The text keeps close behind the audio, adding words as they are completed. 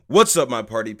What's up, my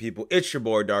party people? It's your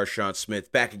boy, Darshawn Smith,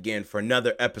 back again for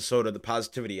another episode of the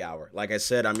Positivity Hour. Like I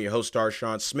said, I'm your host,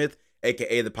 Darshawn Smith,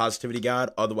 aka the Positivity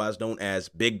God, otherwise known as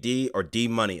Big D or D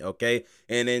Money, okay?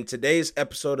 And in today's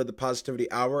episode of the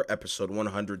Positivity Hour, episode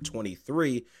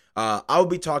 123, I'll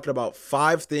be talking about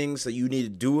 5 things that you need to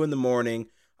do in the morning,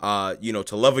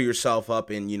 to level yourself up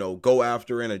and, go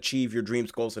after and achieve your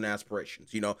dreams, goals, and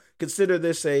aspirations. Consider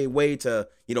this a way to,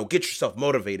 get yourself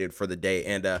motivated for the day.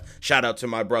 And shout out to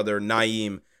my brother,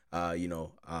 Naeem,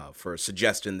 for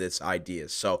suggesting this idea.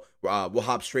 So we'll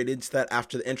hop straight into that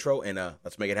after the intro, and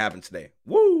let's make it happen today.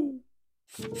 Woo!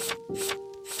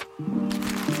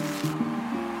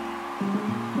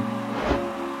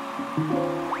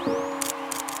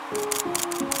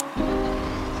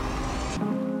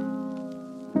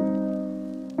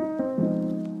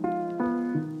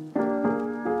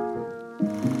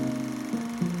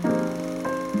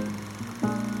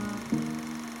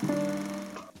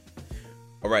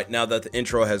 All right, now that the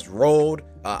intro has rolled,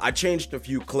 I changed a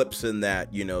few clips in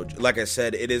that, like I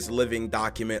said, it is a living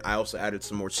document. I also added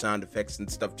some more sound effects and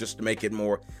stuff just to make it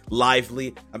more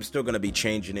lively. I'm still going to be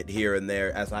changing it here and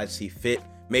there as I see fit.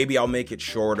 Maybe I'll make it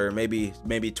shorter. Maybe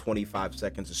 25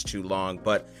 seconds is too long,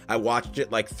 but I watched it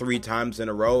like 3 times in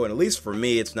a row, and at least for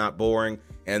me, it's not boring.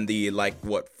 And the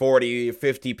 40,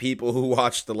 50 people who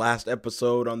watched the last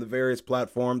episode on the various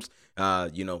platforms,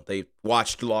 they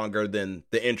watched longer than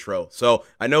the intro. So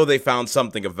I know they found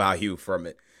something of value from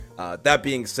it. That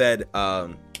being said, I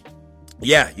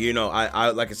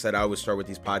like I said, I always start with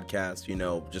these podcasts,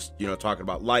 talking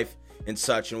about life and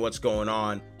such and what's going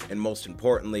on. And most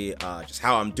importantly, just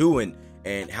how I'm doing.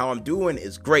 And how I'm doing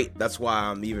is great. That's why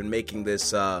I'm even making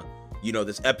this,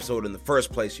 this episode in the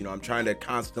first place. I'm trying to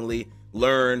constantly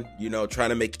learn, trying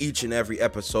to make each and every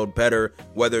episode better,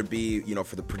 whether it be,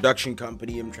 for the production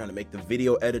company. I'm trying to make the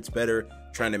video edits better,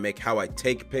 trying to make how I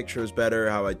take pictures better,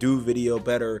 how I do video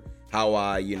better, how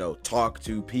I, talk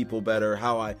to people better,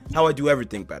 how I do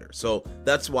everything better. So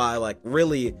that's why,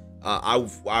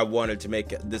 I wanted to make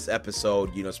this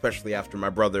episode, especially after my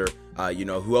brother,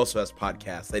 who also has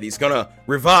podcasts that he's gonna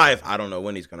revive. I don't know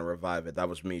when he's gonna revive it. That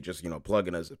was me just,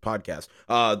 plugging his podcast.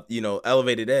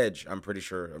 Elevated Edge. I'm pretty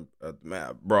sure,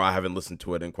 bro, I haven't listened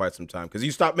to it in quite some time because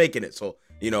you stopped making it. So,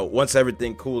 once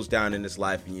everything cools down in his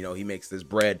life and, he makes this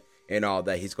bread and all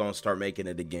that, he's gonna start making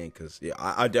it again because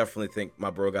I definitely think my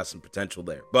bro got some potential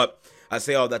there. But I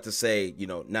say all that to say,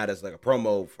 not as like a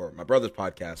promo for my brother's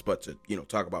podcast, but to,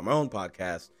 talk about my own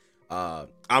podcast.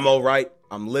 I'm all right.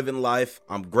 I'm living life.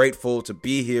 I'm grateful to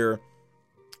be here.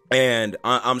 And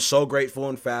I'm so grateful,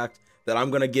 in fact, that I'm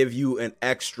going to give you an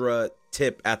extra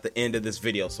tip at the end of this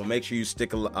video. So make sure you stay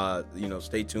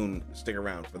tuned, stick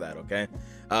around for that. Okay.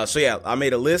 I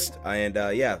made a list and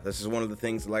this is one of the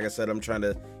things, like I said, I'm trying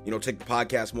to, take the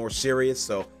podcast more serious.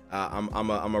 So I'm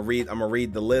gonna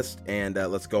read the list and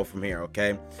let's go from here.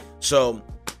 Okay. So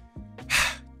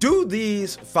do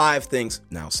these 5 things,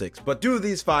 now 6, but do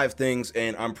these 5 things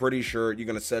and I'm pretty sure you're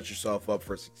going to set yourself up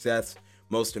for success.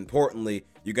 Most importantly,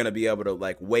 you're going to be able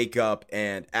to wake up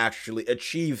and actually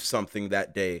achieve something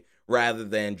that day rather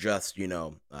than just,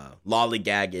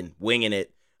 lollygagging, winging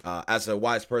it. As a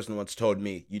wise person once told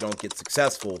me, you don't get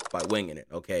successful by winging it.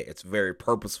 Okay. It's very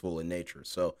purposeful in nature.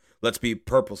 So let's be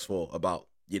purposeful about,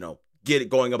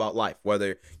 going about life,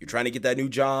 whether you're trying to get that new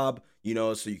job,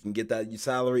 so you can get that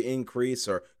salary increase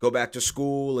or go back to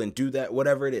school and do that,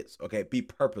 whatever it is. Okay. Be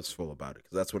purposeful about it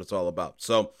because that's what it's all about.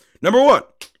 So number 1,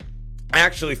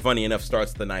 actually, funny enough,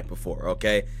 starts the night before.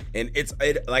 Okay. And it's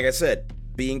like I said,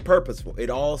 being purposeful.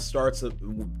 It all starts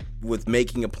with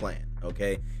making a plan.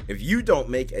 Okay. If you don't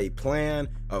make a plan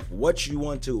of what you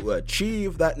want to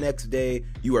achieve that next day,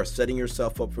 you are setting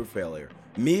yourself up for failure.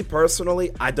 Me personally,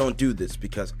 I don't do this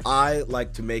because I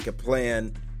like to make a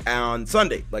plan on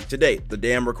Sunday, like today, the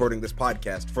day I'm recording this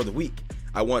podcast for the week.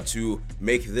 I want to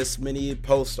make this many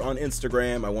posts on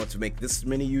Instagram. I want to make this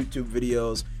many YouTube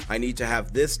videos. I need to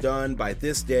have this done by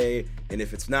this day. And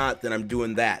if it's not, then I'm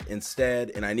doing that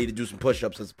instead. And I need to do some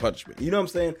push-ups as a punishment. You know what I'm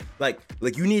saying? Like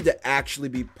you need to actually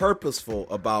be purposeful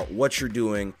about what you're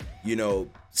doing.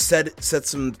 Set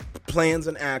some plans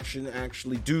in action,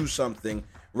 actually do something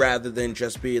rather than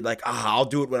just be like, I'll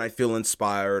do it when I feel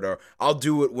inspired or I'll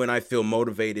do it when I feel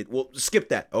motivated. Well, skip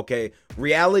that, okay?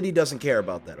 Reality doesn't care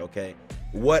about that, okay?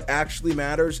 What actually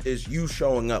matters is you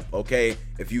showing up, okay?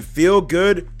 If you feel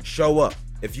good, show up.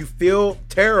 If you feel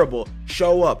terrible,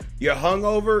 show up. You're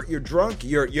hungover, you're drunk,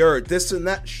 you're this and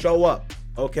that, show up,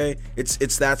 okay?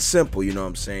 It's that simple, you know what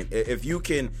I'm saying? If you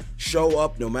can show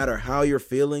up no matter how you're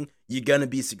feeling, you're gonna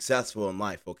be successful in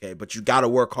life, okay? But you gotta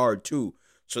work hard too.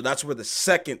 So that's where the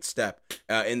second step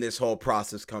in this whole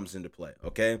process comes into play,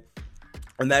 okay?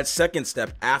 And that second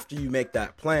step after you make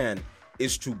that plan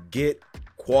is to get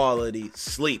quality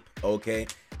sleep, okay?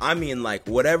 I mean, like,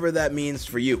 whatever that means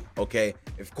for you, okay?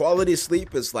 If quality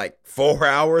sleep is like 4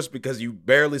 hours because you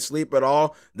barely sleep at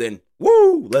all, then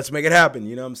woo, let's make it happen,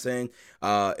 you know what I'm saying?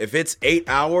 If it's 8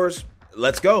 hours,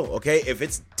 let's go, okay? If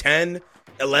it's 10,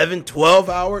 11, 12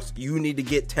 hours, you need to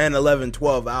get 10, 11,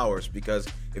 12 hours, because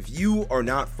if you are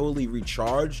not fully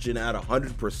recharged and at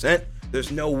 100%,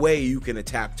 there's no way you can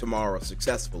attack tomorrow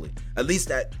successfully, at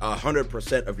least at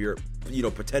 100% of your,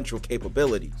 potential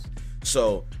capabilities.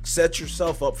 So set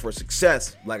yourself up for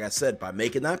success, like I said, by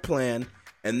making that plan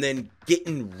and then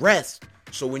getting rest.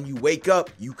 So when you wake up,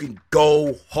 you can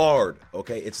go hard,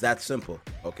 okay? It's that simple,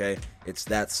 okay? It's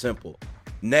that simple.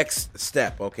 Next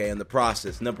step, okay, in the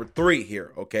process, number 3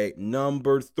 here, okay?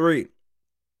 Number 3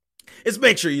 is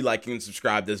make sure you like and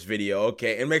subscribe this video,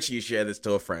 okay? And make sure you share this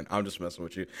to a friend. I'm just messing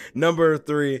with you. Number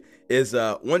 3 is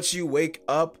once you wake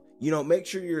up, make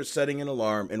sure you're setting an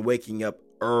alarm and waking up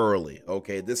early,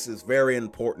 okay? This is very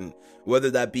important, whether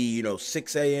that be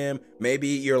 6 a.m. maybe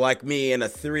you're like me and a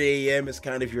 3 a.m. is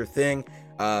kind of your thing,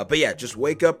 but yeah, just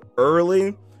wake up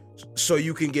early so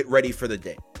you can get ready for the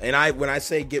day. And when I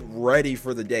say get ready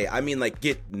for the day, I mean like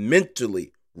get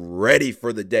mentally ready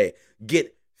for the day,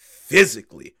 get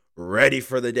physically ready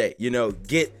for the day,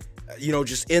 get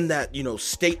just in that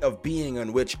state of being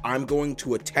on which I'm going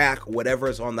to attack whatever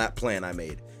is on that plan I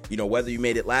made. Whether you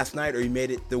made it last night or you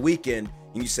made it the weekend,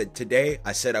 and you said, today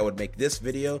I said I would make this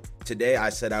video, today I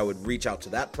said I would reach out to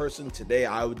that person, today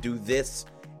I would do this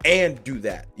and do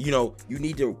that. You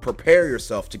need to prepare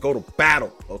yourself to go to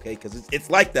battle, okay? Because it's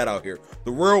like that out here.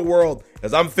 The real world,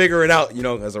 as I'm figuring out,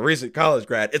 as a recent college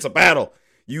grad, it's a battle.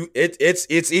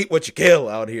 It's eat what you kill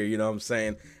out here, you know what I'm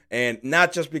saying? And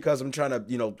not just because I'm trying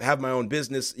to, have my own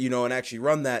business, and actually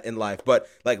run that in life, but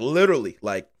like literally,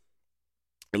 like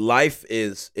life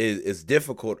is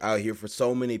difficult out here for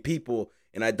so many people.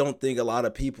 And I don't think a lot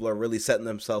of people are really setting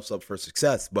themselves up for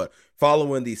success, but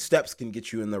following these steps can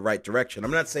get you in the right direction.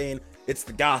 I'm not saying it's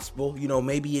the gospel,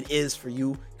 maybe it is for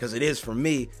you because it is for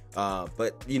me.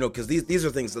 But because these are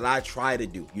things that I try to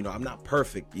do. I'm not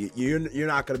perfect. You're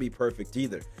not going to be perfect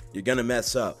either. You're going to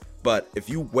mess up. But if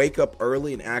you wake up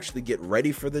early and actually get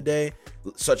ready for the day,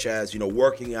 such as,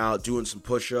 working out, doing some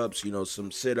push-ups,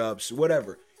 some sit-ups,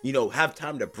 whatever, have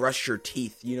time to brush your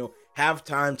teeth, have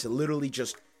time to literally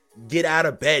just get out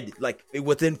of bed like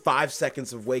within 5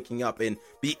 seconds of waking up and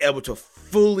be able to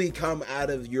fully come out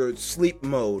of your sleep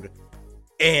mode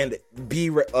and be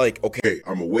like, okay,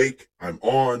 I'm awake, I'm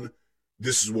on,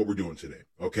 this is what we're doing today,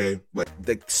 okay?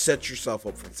 Like, set yourself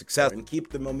up for success and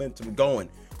keep the momentum going.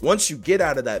 Once you get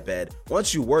out of that bed,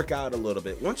 once you work out a little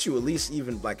bit, once you at least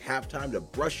even like have time to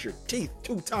brush your teeth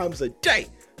 2 times a day,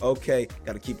 okay,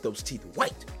 got to keep those teeth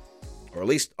white or at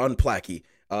least unplacky.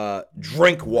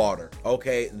 Drink water,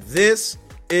 okay? This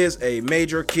is a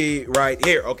major key right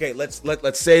here, okay? Let's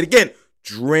say it again.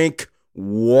 Drink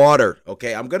water,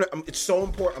 okay? It's so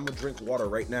important. I'm gonna drink water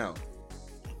right now.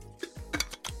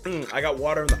 I got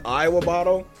water in the Iowa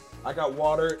bottle. I got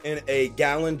water in a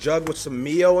gallon jug with some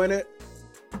Mio in it.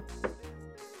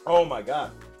 Oh my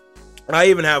God. I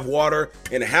even have water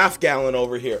in a half gallon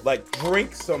over here. Like,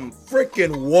 drink some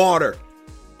freaking water.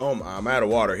 Oh, I'm out of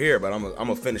water here, but I'm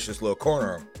gonna finish this little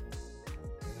corner.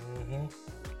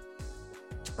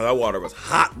 That water was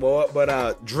hot, boy,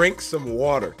 but drink some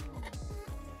water.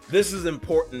 This is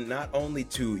important not only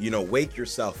to, wake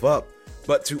yourself up,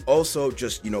 but to also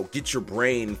just, get your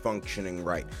brain functioning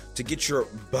right, to get your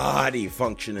body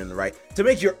functioning right, to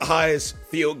make your eyes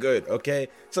feel good, okay?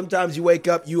 Sometimes you wake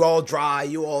up, you all dry,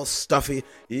 you all stuffy,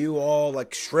 you all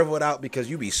like shriveled out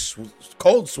because you be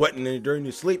cold sweating during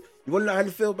your sleep. You want to know how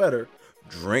to feel better?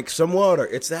 Drink some water.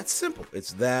 It's that simple.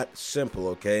 It's that simple,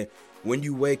 okay? When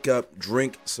you wake up,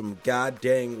 drink some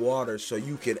goddamn water so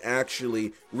you can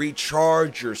actually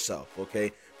recharge yourself,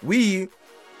 okay? We,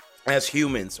 as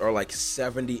humans, are like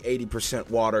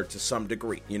 70-80% water to some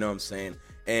degree, you know what I'm saying?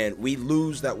 And we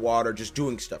lose that water just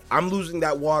doing stuff. I'm losing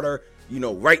that water,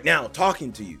 right now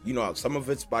talking to you. Some of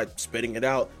it's by spitting it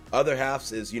out. Other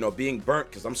half is, being burnt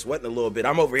because I'm sweating a little bit.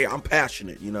 I'm over here. I'm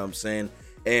passionate, you know what I'm saying?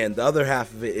 And the other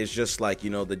half of it is just like,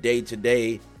 the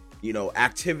day-to-day,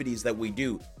 activities that we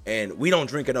do. And we don't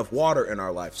drink enough water in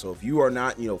our life. So if you are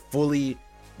not, fully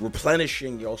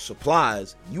replenishing your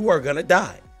supplies, you are going to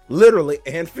die. Literally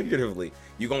and figuratively.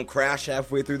 You're going to crash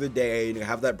halfway through the day and you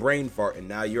have that brain fart and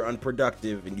now you're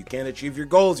unproductive and you can't achieve your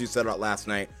goals you set out last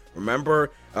night. Remember,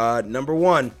 number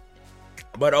 1.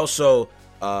 But also,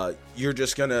 you're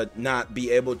just gonna not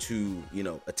be able to,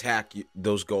 attack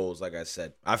those goals. Like I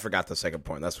said, I forgot the second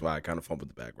point. That's why I kind of fumbled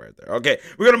the bag right there. Okay,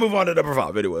 we're gonna move on to number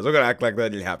 5. Anyways, we're gonna act like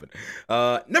that didn't happen.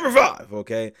 Number 5,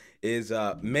 okay, is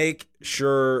make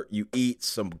sure you eat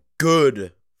some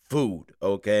good food,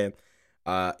 okay,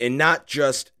 and not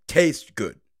just taste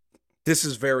good. This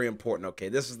is very important. Okay,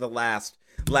 this is the last.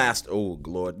 Oh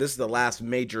Lord, this is the last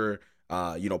major,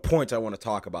 point I want to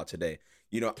talk about today.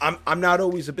 I'm not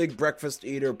always a big breakfast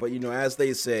eater, but as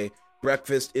they say,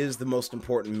 breakfast is the most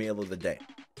important meal of the day.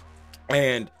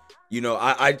 And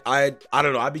I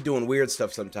don't know, I be doing weird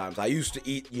stuff sometimes. I used to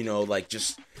eat, like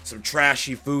just some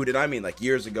trashy food, and I mean like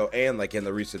years ago and like in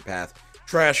the recent past.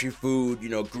 Trashy food,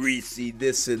 greasy,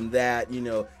 this and that,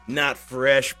 not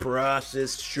fresh,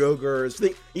 processed sugars.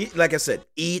 Like I said,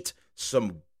 eat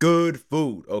some good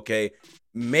food, okay?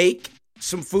 Make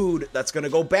some food that's gonna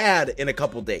go bad in a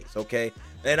couple days, okay?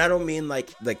 And I don't mean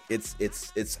like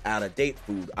it's out of date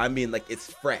food. I mean like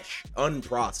it's fresh,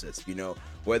 unprocessed,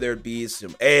 whether it be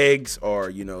some eggs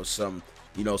or some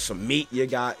meat you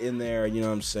got in there, you know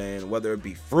what I'm saying? Whether it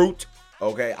be fruit,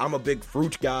 okay? I'm a big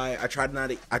fruit guy. I try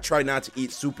not to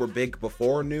eat super big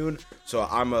before noon, so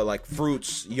I'm a like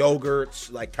fruits,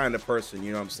 yogurts, like kind of person,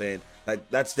 you know what I'm saying? Like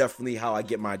that's definitely how I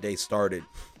get my day started.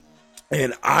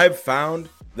 And I've found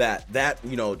that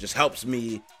just helps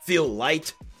me feel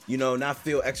light, not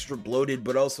feel extra bloated,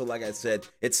 but also, like I said,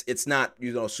 it's not,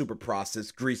 super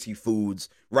processed, greasy foods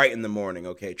right in the morning,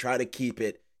 okay? Try to keep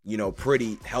it,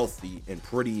 pretty healthy and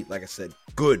pretty, like I said,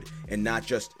 good and not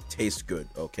just taste good,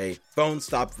 okay? Phone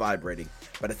stopped vibrating,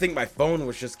 but I think my phone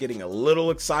was just getting a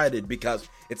little excited because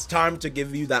it's time to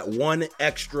give you that one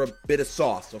extra bit of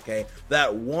sauce, okay?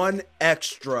 That one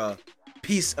extra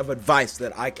piece of advice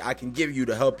that I can give you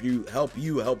to help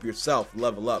yourself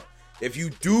level up. If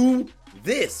you do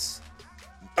this,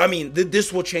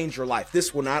 this will change your life.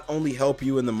 This will not only help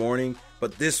you in the morning,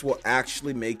 but this will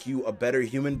actually make you a better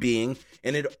human being,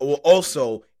 and it will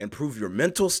also improve your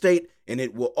mental state, and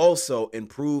it will also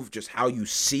improve just how you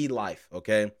see life,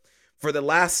 okay? For the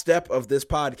last step of this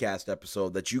podcast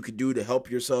episode that you could do to help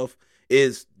yourself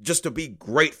is just to be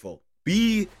grateful.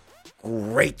 Be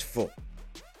grateful.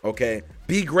 Okay,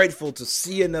 be grateful to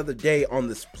see another day on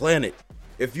this planet.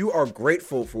 If you are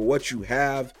grateful for what you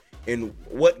have and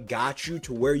what got you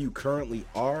to where you currently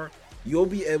are, you'll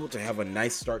be able to have a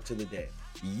nice start to the day.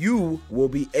 You will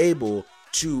be able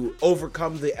to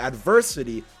overcome the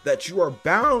adversity that you are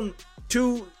bound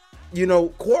to,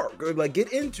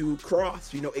 get into,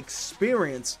 cross,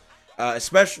 experience.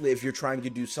 Especially if you're trying to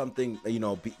do something,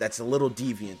 that's a little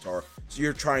deviant, or so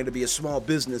you're trying to be a small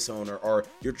business owner, or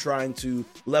you're trying to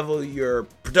level your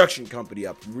production company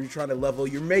up, you're trying to level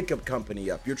your makeup company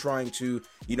up, you're trying to,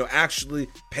 actually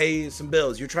pay some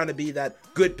bills, you're trying to be that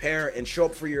good parent and show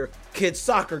up for your kid's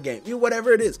soccer game,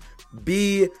 whatever it is.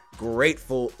 Be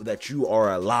grateful that you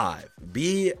are alive.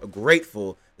 Be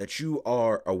grateful that you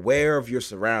are aware of your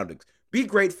surroundings. Be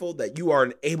grateful that you are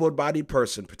an able-bodied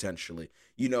person, potentially.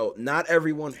 Not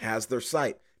everyone has their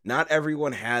sight. Not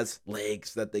everyone has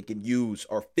legs that they can use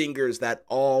or fingers that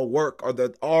all work or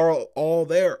that are all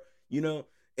there,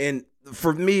 And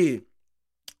for me,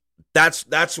 that's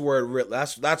where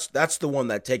that's the one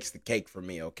that takes the cake for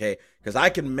me, okay? Because I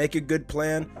can make a good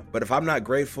plan, but if I'm not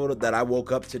grateful that I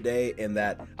woke up today and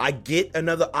that I get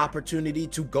another opportunity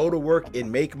to go to work and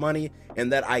make money,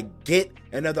 and that I get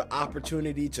another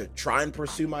opportunity to try and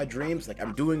pursue my dreams, like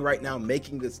I'm doing right now,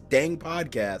 making this dang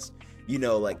podcast,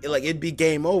 like it'd be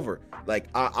game over. Like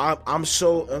I'm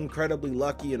so incredibly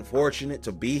lucky and fortunate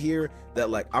to be here that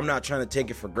like I'm not trying to take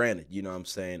it for granted, you know what I'm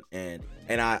saying? And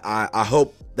I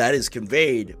hope that is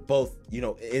conveyed both,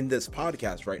 in this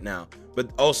podcast right now, but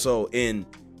also in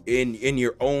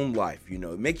your own life.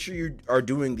 Make sure you are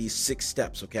doing these 6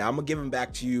 steps, okay? I'm gonna give them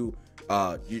back to you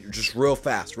just real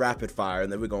fast, rapid fire,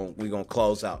 and then we're gonna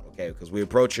close out, okay? Because we're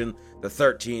approaching the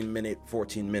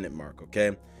 14-minute mark,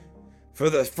 okay? For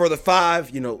the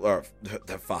 5, or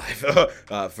the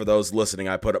 5, for those listening,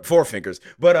 I put up 4 fingers,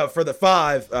 but for the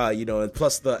 5, and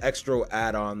plus the extra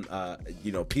add-on,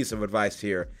 piece of advice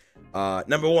here.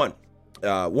 Number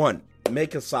 1,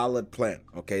 make a solid plan,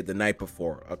 okay, the night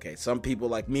before, okay? Some people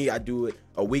like me, I do it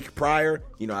a week prior,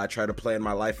 I try to plan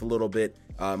my life a little bit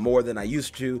more than I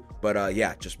used to, but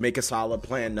just make a solid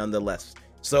plan nonetheless.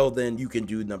 So then you can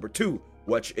do number 2,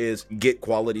 which is get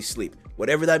quality sleep.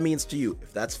 Whatever that means to you.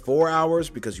 If that's 4 hours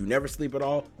because you never sleep at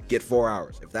all, get 4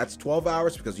 hours. If that's 12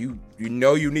 hours because you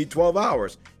need 12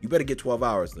 hours, you better get 12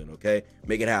 hours then, okay?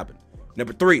 Make it happen.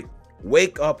 Number 3,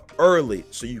 Wake up early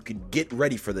so you can get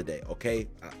ready for the day, okay?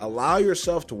 Allow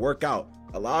yourself to work out.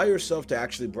 Allow yourself to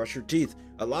actually brush your teeth.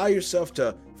 Allow yourself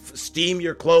to steam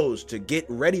your clothes to get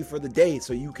ready for the day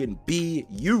so you can be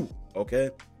you, okay?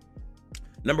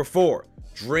 Number 4,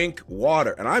 drink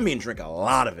water. And I mean drink a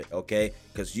lot of it, okay?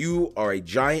 Because you are a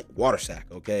giant water sack,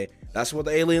 okay? That's what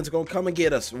the aliens are going to come and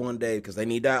get us one day because they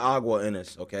need that agua in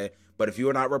us, okay? But if you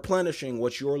are not replenishing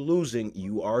what you're losing,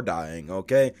 you are dying,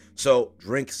 okay? So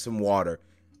drink some water.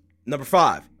 Number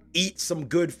 5, eat some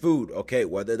good food, okay?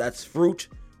 Whether that's fruit,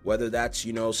 whether that's,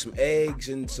 some eggs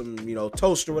and some,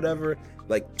 toast or whatever.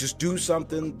 Like, just do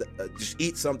something, just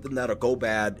eat something that'll go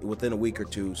bad within a week or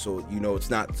two so, it's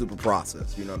not super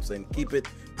processed, you know what I'm saying? Keep it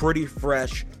pretty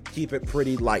fresh, keep it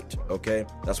pretty light, okay?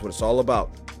 That's what it's all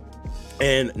about.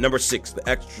 And number 6, the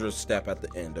extra step at the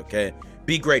end, okay?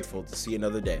 Be grateful to see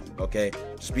another day, okay?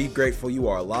 Just be grateful you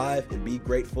are alive and be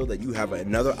grateful that you have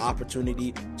another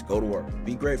opportunity to go to work.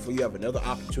 Be grateful you have another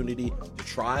opportunity to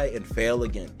try and fail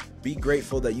again. Be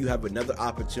grateful that you have another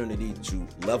opportunity to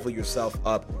level yourself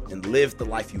up and live the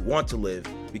life you want to live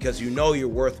because you know you're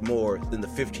worth more than the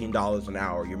 $15 an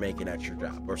hour you're making at your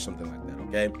job or something like that,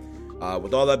 okay?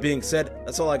 With all that being said,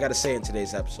 that's all I got to say in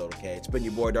today's episode, okay? It's been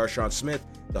your boy, Darshawn Smith,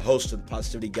 the host of the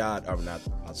Positivity God, or not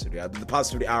the Positivity God, the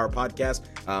Positivity Hour podcast,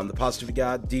 the Positivity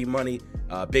God, D Money,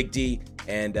 Big D,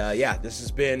 and this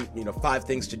has been, 5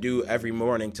 things to do every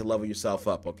morning to level yourself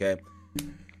up, okay?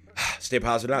 Stay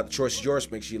positive or not, the choice is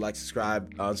yours. Make sure you like,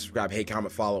 subscribe, unsubscribe, hate,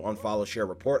 comment, follow, unfollow, share,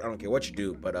 report. I don't care what you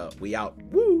do, but we out.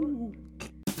 Woo!